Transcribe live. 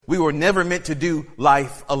We were never meant to do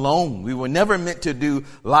life alone. We were never meant to do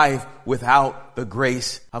life without the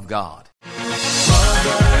grace of God.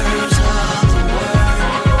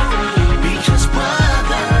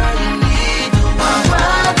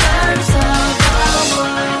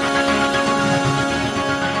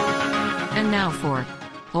 And now for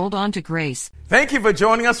Hold On to Grace. Thank you for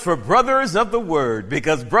joining us for Brothers of the Word,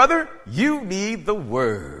 because, brother, you need the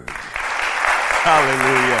Word.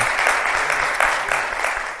 Hallelujah.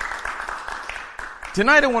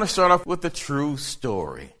 Tonight I want to start off with a true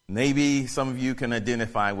story. Maybe some of you can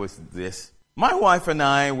identify with this. My wife and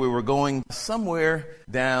I, we were going somewhere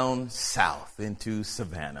down south into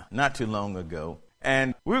Savannah not too long ago.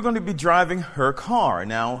 And we were going to be driving her car.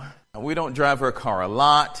 Now, we don't drive her car a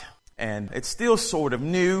lot, and it's still sort of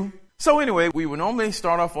new. So anyway, we would normally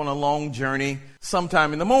start off on a long journey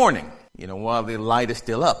sometime in the morning, while the light is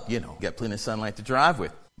still up, got plenty of sunlight to drive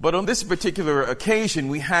with. But on this particular occasion,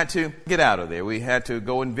 we had to get out of there. We had to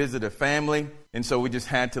go and visit a family, and so we just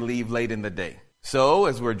had to leave late in the day. So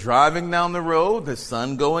as we're driving down the road, the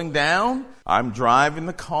sun going down, I'm driving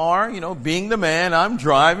the car, being the man, I'm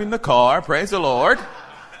driving the car, praise the Lord.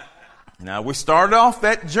 Now, we started off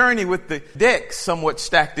that journey with the deck somewhat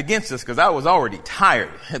stacked against us because I was already tired.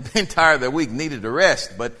 Had been tired that week, needed a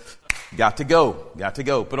rest, but got to go.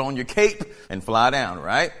 Put on your cape and fly down,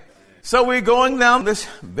 right? So we're going down this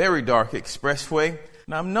very dark expressway,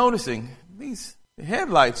 and I'm noticing these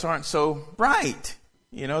headlights aren't so bright.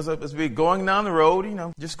 As we're going down the road,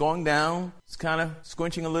 just going down, it's kind of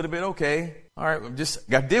squinching a little bit. Okay. All right. We've just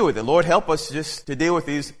got to deal with it. Lord, help us just to deal with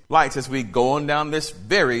these lights as we go on down this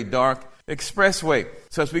very dark expressway.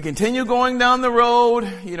 So as we continue going down the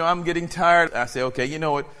road, I'm getting tired. I say, okay, you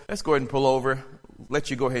know what? Let's go ahead and pull over. Let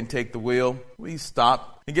you go ahead and take the wheel. We stop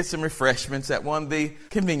and get some refreshments at one of the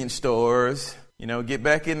convenience stores, get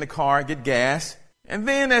back in the car, get gas. And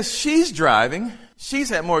then as she's driving, she's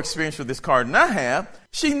had more experience with this car than I have.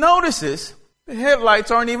 She notices the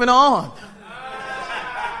headlights aren't even on.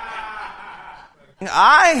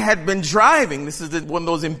 I had been driving. This is one of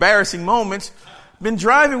those embarrassing moments. Been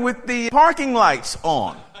driving with the parking lights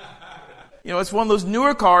on. It's one of those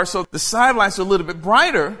newer cars, so the side lights are a little bit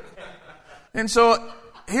brighter. And so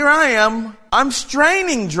here I am. I'm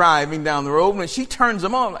straining driving down the road when she turns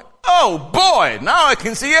them on. Like, oh boy, now I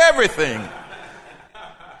can see everything.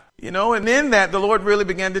 And in that, the Lord really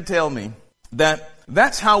began to tell me that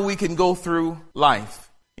that's how we can go through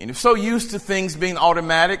life. And if so used to things being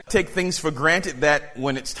automatic, take things for granted that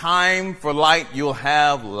when it's time for light, you'll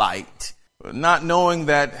have light. Not knowing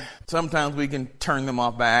that sometimes we can turn them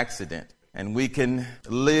off by accident. And we can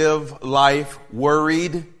live life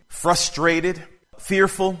worried, frustrated,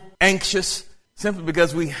 fearful, anxious, simply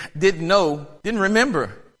because we didn't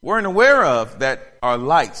remember, weren't aware of that our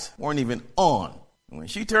lights weren't even on. When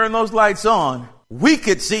she turned those lights on, we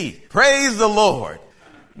could see. Praise the Lord.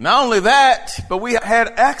 Not only that, but we had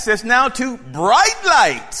access now to bright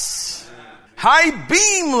lights, high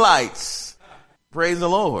beam lights. Praise the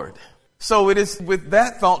Lord. So it is with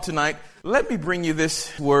that thought tonight, let me bring you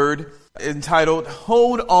this word entitled,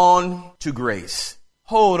 Hold On to Grace.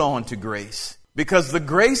 Hold on to grace. Because the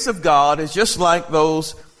grace of God is just like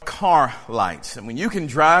those car lights. I mean, you can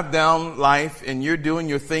drive down life and you're doing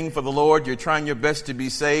your thing for the Lord. You're trying your best to be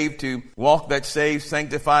saved, to walk that saved,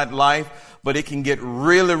 sanctified life. But it can get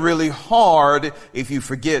really, really hard if you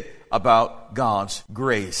forget about God's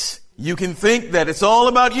grace. You can think that it's all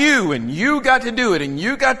about you and you got to do it and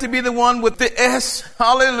you got to be the one with the S.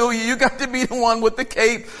 Hallelujah. You got to be the one with the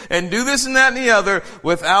cape and do this and that and the other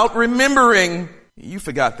without remembering you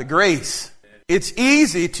forgot the grace. It's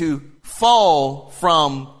easy to fall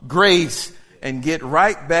from grace and get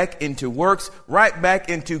right back into works, right back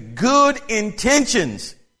into good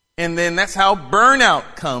intentions. And then that's how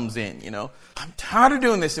burnout comes in, I'm tired of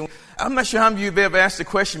doing this. And I'm not sure how many of you have ever asked the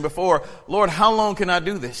question before, Lord, how long can I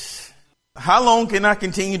do this? How long can I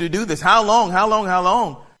continue to do this? How long?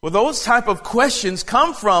 Well, those type of questions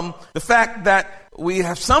come from the fact that we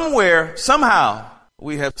have somehow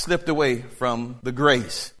we have slipped away from the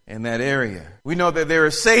grace in that area. We know that there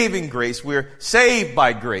is saving grace. We're saved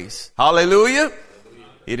by grace. Hallelujah.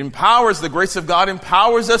 It empowers, the grace of God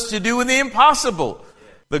empowers us to do the impossible.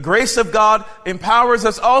 The grace of God empowers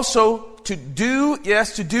us also to do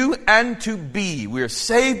and to be. We are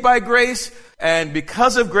saved by grace, and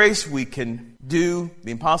because of grace, we can do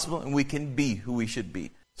the impossible and we can be who we should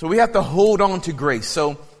be. So we have to hold on to grace.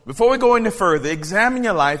 So before we go any further, examine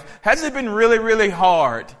your life. Has it been really, really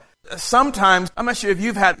hard? Sometimes, I'm not sure if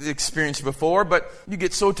you've had the experience before, but you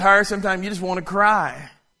get so tired sometimes you just want to cry.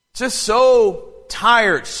 Just so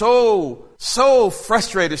tired, so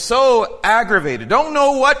frustrated, so aggravated, don't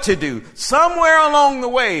know what to do. Somewhere along the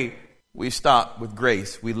way, we stopped with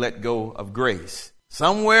grace. We let go of grace.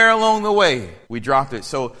 Somewhere along the way, we dropped it.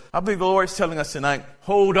 So I believe the Lord is telling us tonight,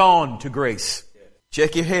 hold on to grace.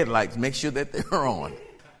 Check your headlights. Make sure that they're on.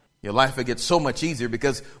 Your life will get so much easier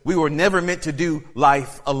because we were never meant to do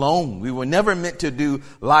life alone. We were never meant to do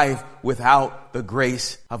life without the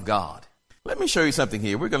grace of God. Let me show you something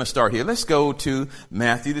here. We're going to start here. Let's go to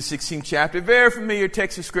Matthew, the 16th chapter. Very familiar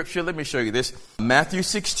text of scripture. Let me show you this. Matthew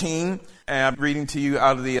 16. I'm reading to you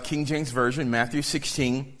out of the King James Version. Matthew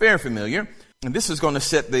 16. Very familiar. And this is going to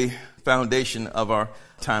set the foundation of our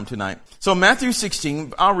time tonight. So Matthew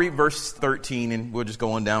 16, I'll read verse 13 and we'll just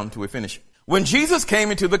go on down until we finish. When Jesus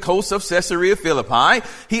came into the coast of Caesarea Philippi,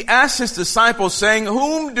 he asked his disciples, saying,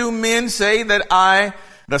 whom do men say that I,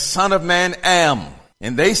 the Son of Man, am?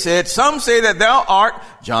 And they said, some say that thou art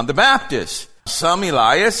John the Baptist, some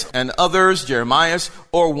Elias, and others Jeremiah,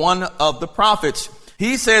 or one of the prophets.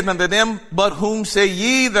 He said unto them, but whom say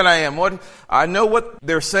ye that I am? What I know what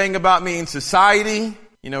they're saying about me in society.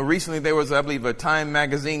 You know, recently there was, I believe, a Time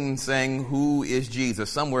magazine saying, who is Jesus?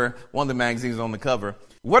 Somewhere, one of the magazines on the cover.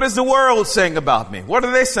 What is the world saying about me? What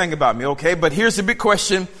are they saying about me? Okay, but here's the big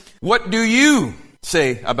question. What do you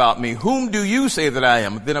say about me? Whom do you say that I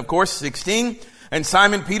am? Then, of course, 16. And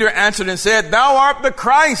Simon Peter answered and said, thou art the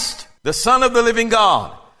Christ, the Son of the living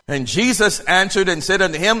God. And Jesus answered and said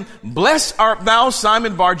unto him, blessed art thou,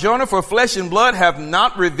 Simon Bar-Jonah, for flesh and blood have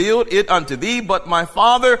not revealed it unto thee, but my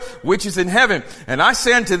Father which is in heaven. And I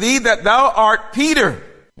say unto thee that thou art Peter,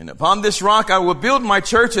 and upon this rock I will build my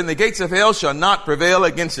church, and the gates of hell shall not prevail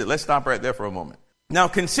against it. Let's stop right there for a moment. Now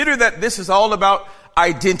consider that this is all about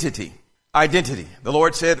identity. Identity. The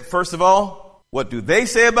Lord said, first of all, what do they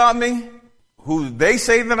say about me? Who do they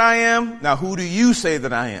say that I am? Now who do you say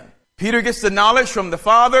that I am? Peter gets the knowledge from the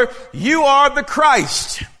Father. You are the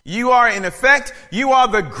Christ. You are, in effect, you are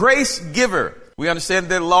the grace giver. We understand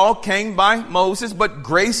that law came by Moses, but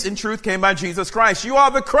grace and truth came by Jesus Christ. You are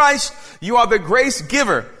the Christ. You are the grace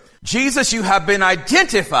giver. Jesus, you have been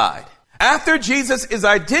identified. After Jesus is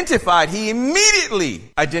identified, he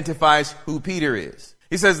immediately identifies who Peter is.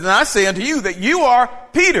 He says, and I say unto you that you are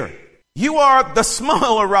Peter. You are the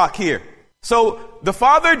smaller rock here. So the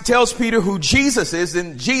Father tells Peter who Jesus is,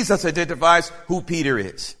 and Jesus identifies who Peter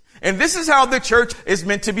is. And this is how the church is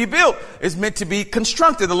meant to be built, is meant to be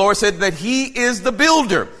constructed. The Lord said that he is the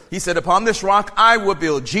builder. He said, upon this rock I will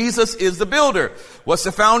build. Jesus is the builder. What's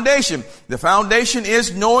the foundation? The foundation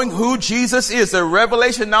is knowing who Jesus is, the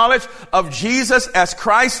revelation knowledge of Jesus as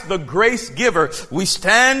Christ, the grace giver. We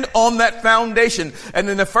stand on that foundation. And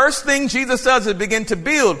then the first thing Jesus does is begin to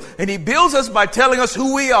build. And he builds us by telling us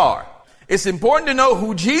who we are. It's important to know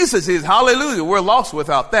who Jesus is. Hallelujah. We're lost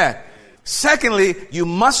without that. Secondly, you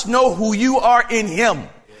must know who you are in him.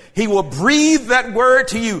 He will breathe that word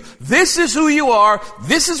to you. This is who you are.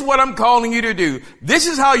 This is what I'm calling you to do. This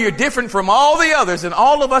is how you're different from all the others. And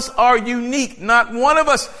all of us are unique. Not one of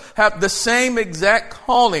us have the same exact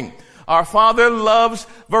calling. Our Father loves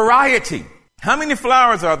variety. How many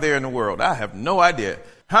flowers are there in the world? I have no idea.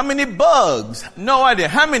 How many bugs? No idea.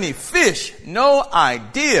 How many fish? No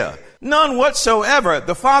idea. None whatsoever.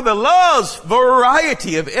 The Father loves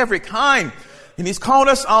variety of every kind. And he's called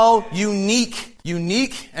us all unique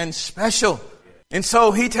and special. And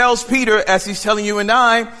so he tells Peter, as he's telling you and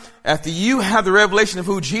I, after you have the revelation of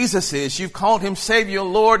who Jesus is, you've called him Savior,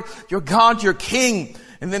 Lord, your God, your King.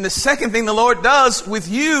 And then the second thing the Lord does with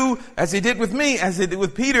you, as he did with me, as he did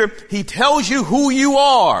with Peter, he tells you who you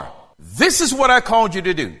are. This is what I called you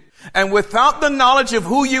to do. And without the knowledge of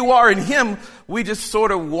who you are in him, we just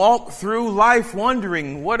sort of walk through life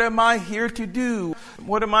wondering, what am I here to do?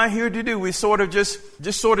 What am I here to do? We sort of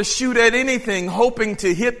just sort of shoot at anything, hoping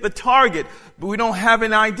to hit the target, but we don't have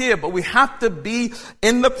an idea. But we have to be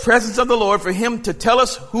in the presence of the Lord for him to tell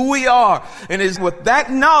us who we are. And it is with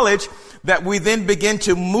that knowledge that we then begin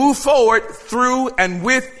to move forward through and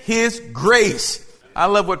with his grace. I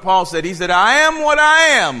love what Paul said. He said, I am what I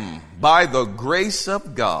am by the grace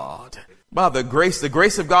of God. By the grace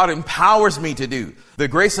of God empowers me to do. The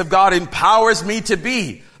grace of God empowers me to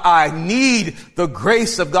be. I need the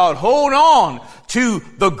grace of God. Hold on to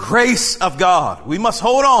the grace of God. We must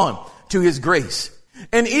hold on to his grace.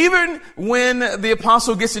 And even when the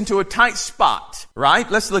apostle gets into a tight spot, right?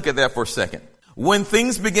 Let's look at that for a second. When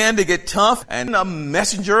things began to get tough and a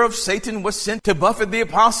messenger of Satan was sent to buffet the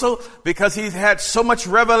apostle because he had so much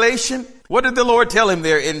revelation, what did the Lord tell him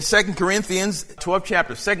there in 2 Corinthians 12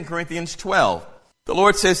 chapter, 2 Corinthians 12? The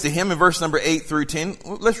Lord says to him in verse number 8 through 10,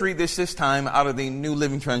 let's read this time out of the New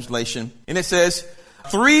Living Translation. And it says,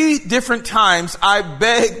 3 different times I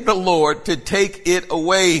begged the Lord to take it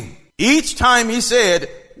away. Each time he said,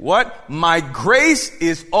 what? My grace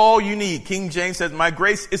is all you need. King James says, my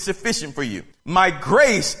grace is sufficient for you. My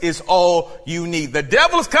grace is all you need. The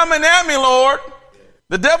devil's coming at me, Lord.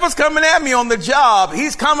 The devil's coming at me on the job.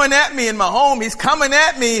 He's coming at me in my home. He's coming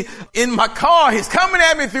at me in my car. He's coming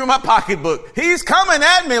at me through my pocketbook. He's coming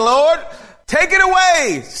at me, Lord. Take it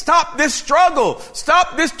away. Stop this struggle.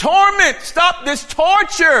 Stop this torment. Stop this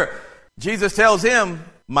torture. Jesus tells him,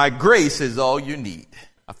 my grace is all you need.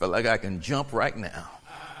 I feel like I can jump right now.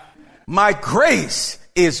 My grace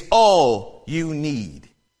is all you need.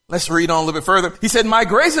 Let's read on a little bit further. He said, my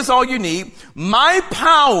grace is all you need. My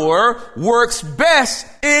power works best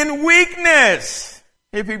in weakness.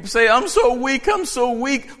 Hey, people say, I'm so weak. I'm so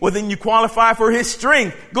weak. Well, then you qualify for his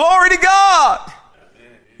strength. Glory to God.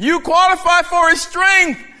 You qualify for his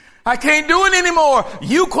strength. I can't do it anymore.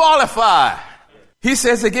 You qualify. He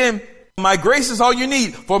says again, my grace is all you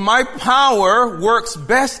need, for my power works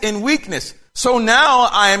best in weakness. So now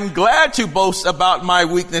I am glad to boast about my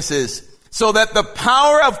weaknesses, so that the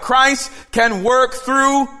power of Christ can work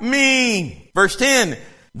through me. Verse 10,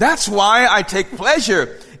 that's why I take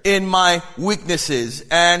pleasure in my weaknesses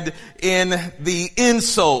and in the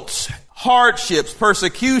insults, hardships,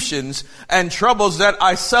 persecutions, and troubles that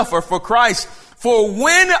I suffer for Christ. For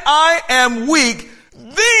when I am weak,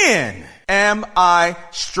 then am I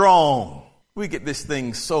strong. We get this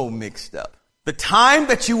thing so mixed up. The time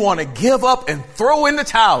that you want to give up and throw in the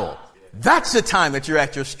towel, that's the time that you're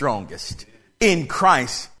at your strongest in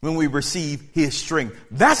Christ when we receive his strength.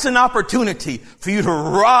 That's an opportunity for you to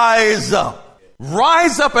rise up.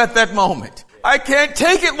 Rise up at that moment. I can't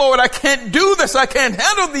take it, Lord. I can't do this. I can't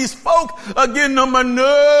handle these folk again on my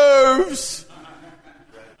nerves.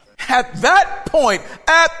 At that point,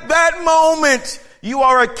 at that moment, you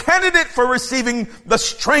are a candidate for receiving the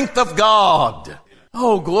strength of God.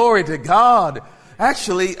 Oh, glory to God.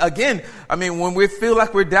 Actually, again, when we feel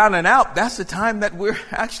like we're down and out, that's the time that we're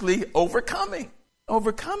actually overcoming.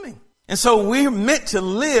 And so we're meant to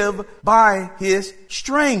live by his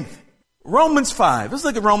strength. Romans 5. Let's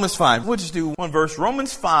look at Romans 5. We'll just do one verse.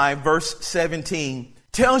 Romans 5, verse 17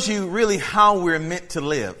 tells you really how we're meant to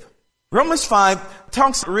live. Romans 5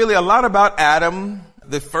 talks really a lot about Adam,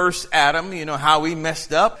 the first Adam, how he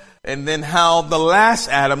messed up. And then how the last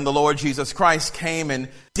Adam, the Lord Jesus Christ, came and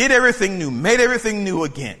did everything new, made everything new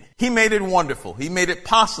again. He made it wonderful. He made it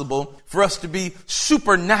possible for us to be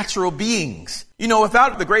supernatural beings.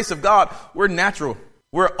 Without the grace of God, we're natural.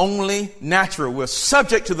 We're only natural. We're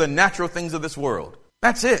subject to the natural things of this world.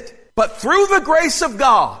 That's it. But through the grace of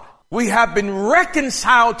God, we have been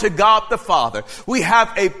reconciled to God the Father. We have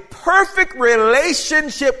a perfect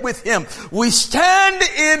relationship with him. We stand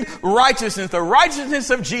in righteousness, the righteousness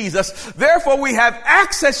of Jesus. Therefore, we have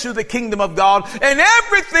access to the kingdom of God and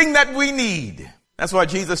everything that we need. That's why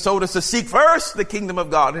Jesus told us to seek first the kingdom of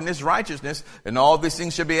God and his righteousness, and all these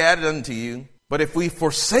things shall be added unto you. But if we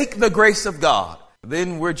forsake the grace of God,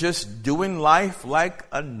 then we're just doing life like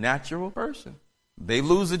a natural person. They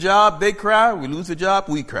lose a job, they cry. We lose a job,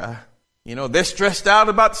 we cry. They're stressed out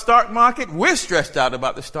about the stock market. We're stressed out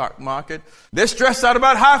about the stock market. They're stressed out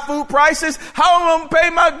about high food prices. How am I going to pay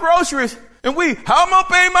my groceries? And how am I going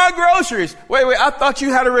to pay my groceries? Wait, I thought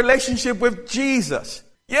you had a relationship with Jesus.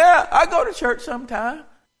 Yeah, I go to church sometime.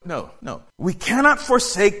 No. We cannot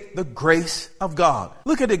forsake the grace of God.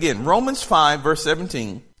 Look at it again. Romans 5, verse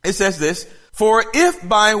 17. It says this, for if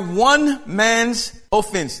by one man's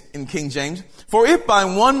offense, in King James, for if by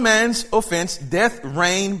one man's offense death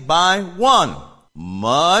reigned by one,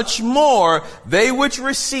 much more they which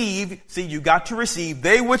receive,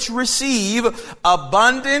 they which receive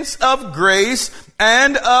abundance of grace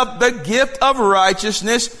and of the gift of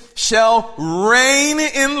righteousness shall reign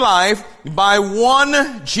in life by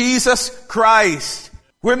one Jesus Christ.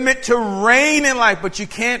 We're meant to reign in life, but you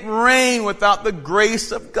can't reign without the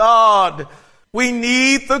grace of God. We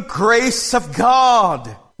need the grace of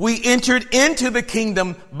God. We entered into the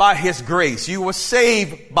kingdom by his grace. You were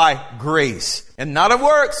saved by grace and not of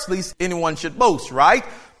works, lest anyone should boast, right?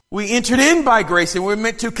 We entered in by grace and we're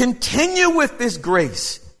meant to continue with this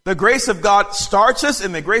grace. The grace of God starts us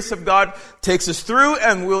and the grace of God takes us through,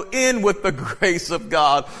 and we'll end with the grace of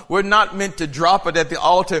God. We're not meant to drop it at the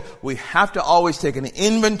altar. We have to always take an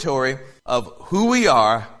inventory of who we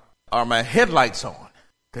are. Are my headlights on?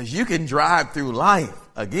 Because you can drive through life,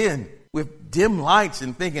 again, with dim lights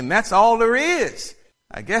and thinking that's all there is.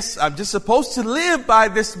 I guess I'm just supposed to live by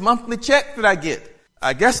this monthly check that I get.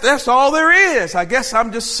 I guess that's all there is. I guess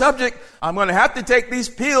I'm just subject. I'm going to have to take these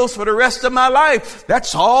pills for the rest of my life.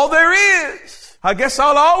 That's all there is. I guess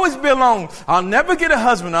I'll always be alone. I'll never get a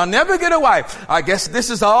husband. I'll never get a wife. I guess this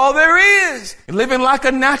is all there is. Living like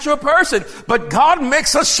a natural person. But God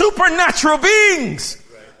makes us supernatural beings.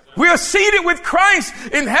 We are seated with Christ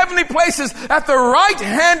in heavenly places at the right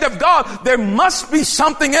hand of God. There must be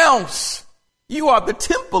something else. You are the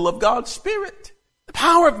temple of God's Spirit. The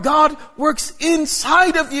power of God works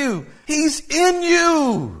inside of you. He's in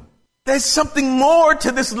you. There's something more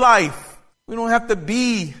to this life. We don't have to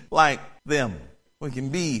be like them. We can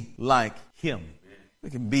be like Him. We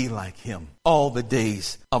can be like Him all the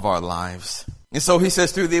days of our lives. And so he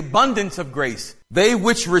says, through the abundance of grace, they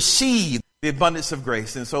which receive the abundance of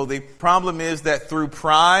grace. And so the problem is that through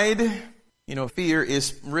pride, fear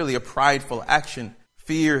is really a prideful action.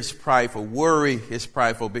 Fear is prideful. Worry is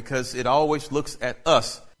prideful because it always looks at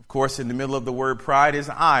us. Of course, in the middle of the word pride is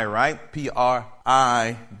I, right?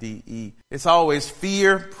 P-R-I-D-E. It's always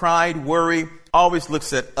fear, pride, worry, always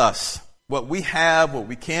looks at us. What we have, what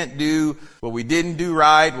we can't do, what we didn't do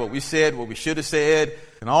right, what we said, what we should have said,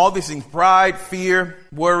 and all these things, pride, fear,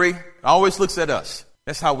 worry, always looks at us.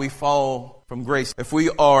 That's how we fall from grace. If we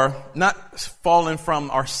are not falling from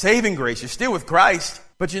our saving grace, you're still with Christ.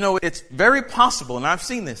 But it's very possible, and I've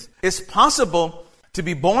seen this, it's possible to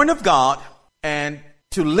be born of God and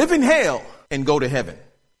to live in hell and go to heaven.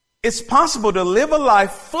 It's possible to live a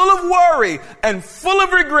life full of worry and full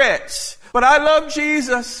of regrets. But I love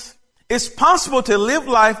Jesus. It's possible to live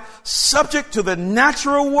life subject to the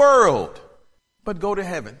natural world, but go to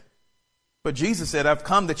heaven. But Jesus said, I've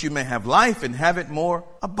come that you may have life and have it more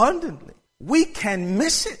abundantly. We can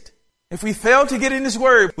miss it. If we fail to get in His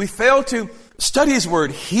Word, we fail to study His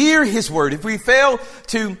Word, hear His Word, if we fail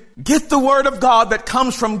to get the Word of God that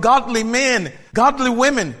comes from godly men, godly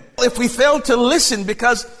women, if we fail to listen,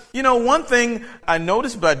 because, one thing I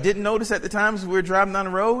noticed, but I didn't notice at the time as we were driving down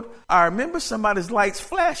the road, I remember somebody's lights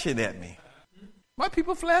flashing at me. Why are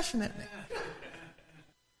people flashing at me?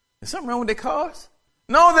 Is something wrong with their cars?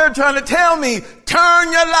 No, they're trying to tell me,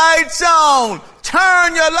 turn your lights on.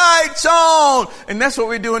 Turn your lights on. And that's what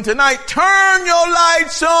we're doing tonight. Turn your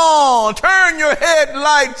lights on. Turn your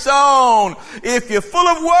headlights on. If you're full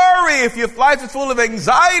of worry, if your life is full of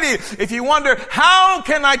anxiety, if you wonder, how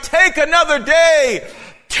can I take another day?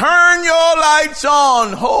 Turn your lights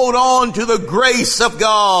on. Hold on to the grace of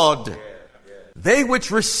God. They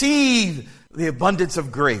which receive the abundance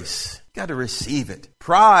of grace. Got to receive it.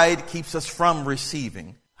 Pride keeps us from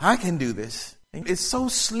receiving. I can do this. It's so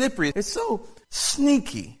slippery. It's so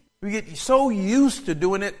sneaky. We get so used to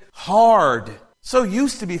doing it hard. So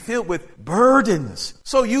used to be filled with burdens.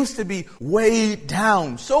 So used to be weighed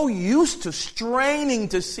down. So used to straining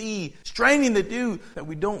to see, straining to do, that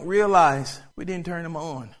we don't realize we didn't turn them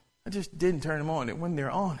on. I just didn't turn them on. And when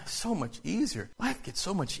they're on, it's so much easier. Life gets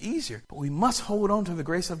so much easier. But we must hold on to the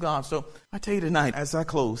grace of God. So I tell you tonight, as I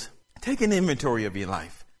close, take an inventory of your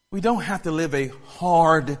life. We don't have to live a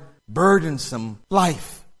hard, burdensome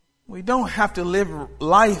life. We don't have to live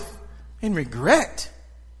life in regret.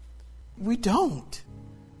 We don't.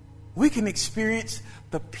 We can experience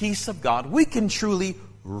the peace of God. We can truly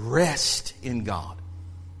rest in God.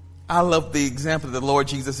 I love the example that the Lord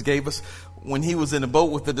Jesus gave us when He was in a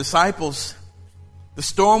boat with the disciples. The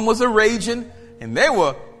storm was a-raging and they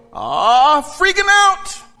were freaking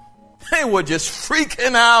out. They were just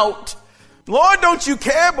freaking out. Lord, don't you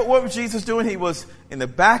care? But what was Jesus doing? He was in the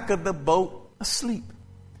back of the boat asleep.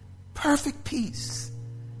 Perfect peace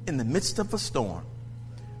in the midst of a storm.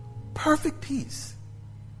 Perfect peace.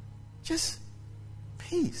 Just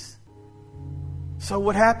peace. So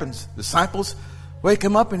what happens? Disciples wake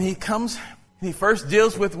him up and he comes. And he first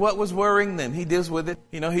deals with what was worrying them. He deals with it.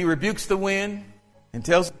 He rebukes the wind and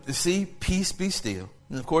tells the sea, peace, be still.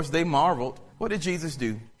 And of course they marveled. What did Jesus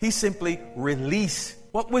do? He simply released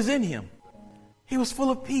what was in him. He was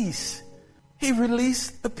full of peace. He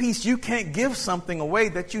released the peace. You can't give something away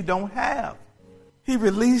that you don't have. He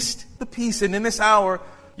released the peace. And in this hour,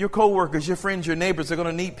 your co-workers, your friends, your neighbors are going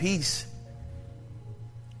to need peace.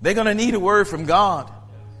 They're going to need a word from God.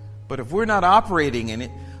 But if we're not operating in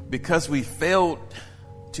it because we failed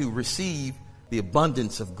to receive the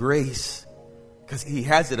abundance of grace, because He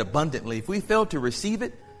has it abundantly, if we fail to receive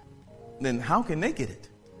it, then how can they get it?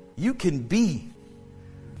 You can be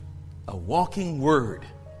a walking word.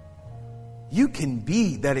 You can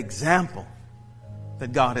be that example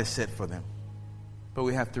that God has set for them. But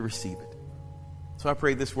we have to receive it. So I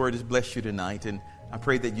pray this word has blessed you tonight, and I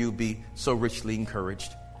pray that you'll be so richly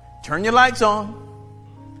encouraged. Turn your lights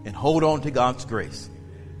on and hold on to God's grace.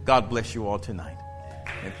 God bless you all tonight.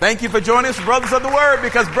 And thank you for joining us, brothers of the word,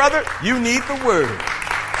 because, brother, you need the word.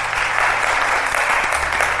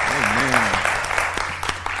 Amen.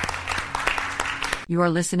 You are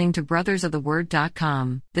listening to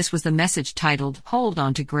brothersoftheword.com. This was the message titled, Hold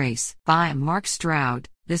On to Grace, by Mark Stroud.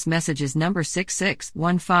 This message is number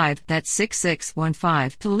 6615, that's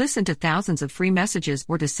 6615. To listen to thousands of free messages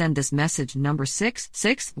or to send this message number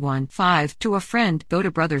 6615 to a friend, go to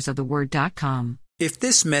brothersoftheword.com. If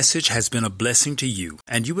this message has been a blessing to you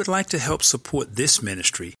and you would like to help support this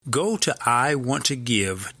ministry, go to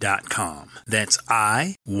iwanttogive.com. That's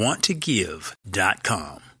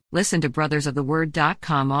iwanttogive.com. Listen to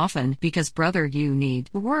brothersoftheword.com often because, brother, you need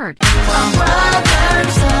the word.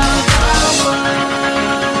 Brothers of the Word.